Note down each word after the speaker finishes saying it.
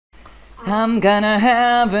I'm gonna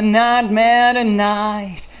have a nightmare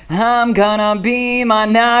tonight. I'm gonna be my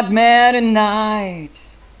nightmare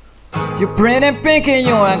tonight. You're pretty picky,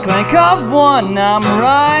 you act like I've won. I'm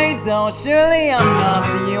right, though surely I'm not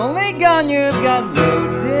the only gun you've got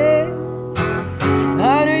loaded.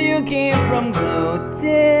 How do you keep from gloating?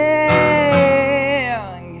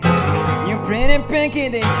 You're pretty picky,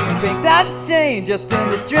 did you pick that shade just to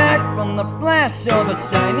distract from the flash of a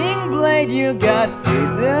shining blade? You got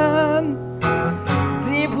hidden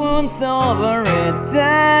deep wounds overwritten.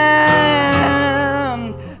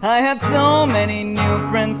 I had so many new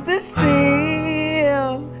friends to see,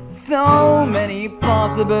 so many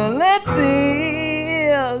possibilities.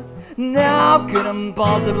 Now couldn't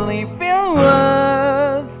possibly feel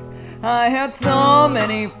worse. I had so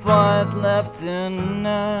many fires left in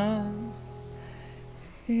us.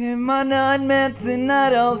 In my nightmare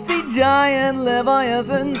tonight I'll see giant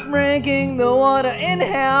leviathans breaking the water in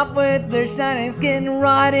half with their shining skin,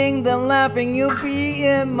 riding the laughing. You'll be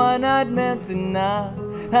in my nightmare tonight.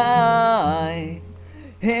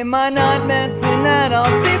 In my nightmare tonight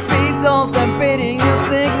I'll see souls stampeding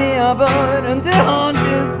and singing about until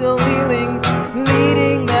haunches still healing,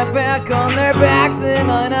 leading their back on their backs. In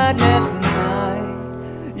my nightmare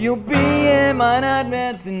tonight, you'll be in my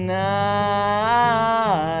nightmare tonight.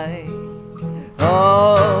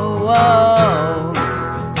 Oh, oh,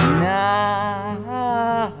 tonight.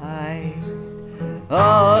 Oh,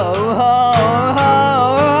 oh, oh,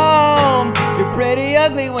 oh. You're pretty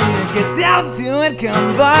ugly when you get down to it.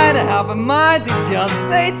 Combine a half a mind to just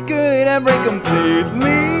say screw it and break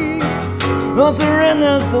completely. I'll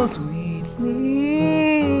surrender so sweetly.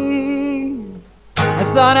 I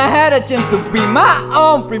thought I had a chance to be my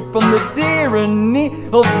own, free from the tyranny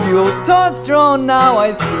of your torch throne. Now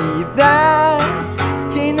I see that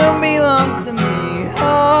kingdom belongs to me.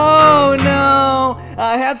 Oh no,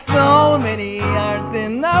 I had so many hours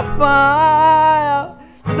in the fire,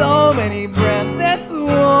 so many breaths at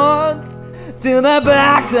once, till the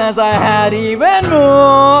back says I had even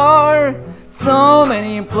more. So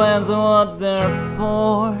many plans, what they're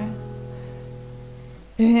for.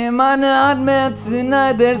 In my nightmare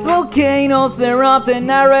tonight there's volcanoes erupting,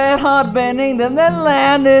 a red hot bending, then the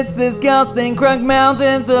land is disgusting, cracked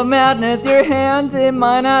mountains of madness. Your hand in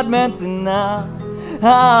my nightmare tonight.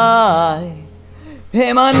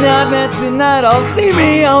 In my nightmare tonight I'll see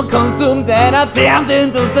me all consumed and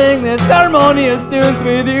attempting to sing this harmonious tunes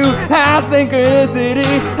with you. I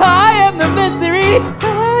synchronicity, I am the mystery,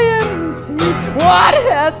 I am mystery. What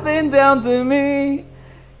has been done to me?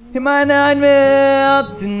 In my nightmare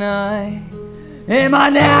tonight, in my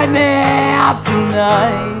nightmare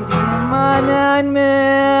tonight, in my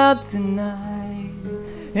nightmare tonight,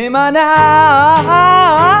 in my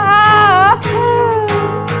night.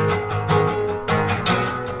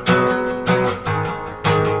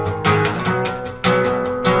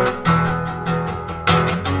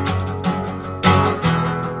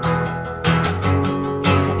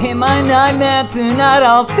 In my nightmare tonight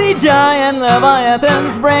I'll see giant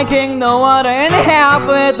leviathans breaking the water in half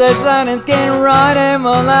with their shining skin, riding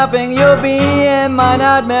while laughing. You'll be in my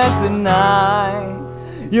nightmare tonight.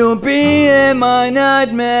 You'll be in my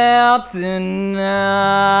nightmare tonight.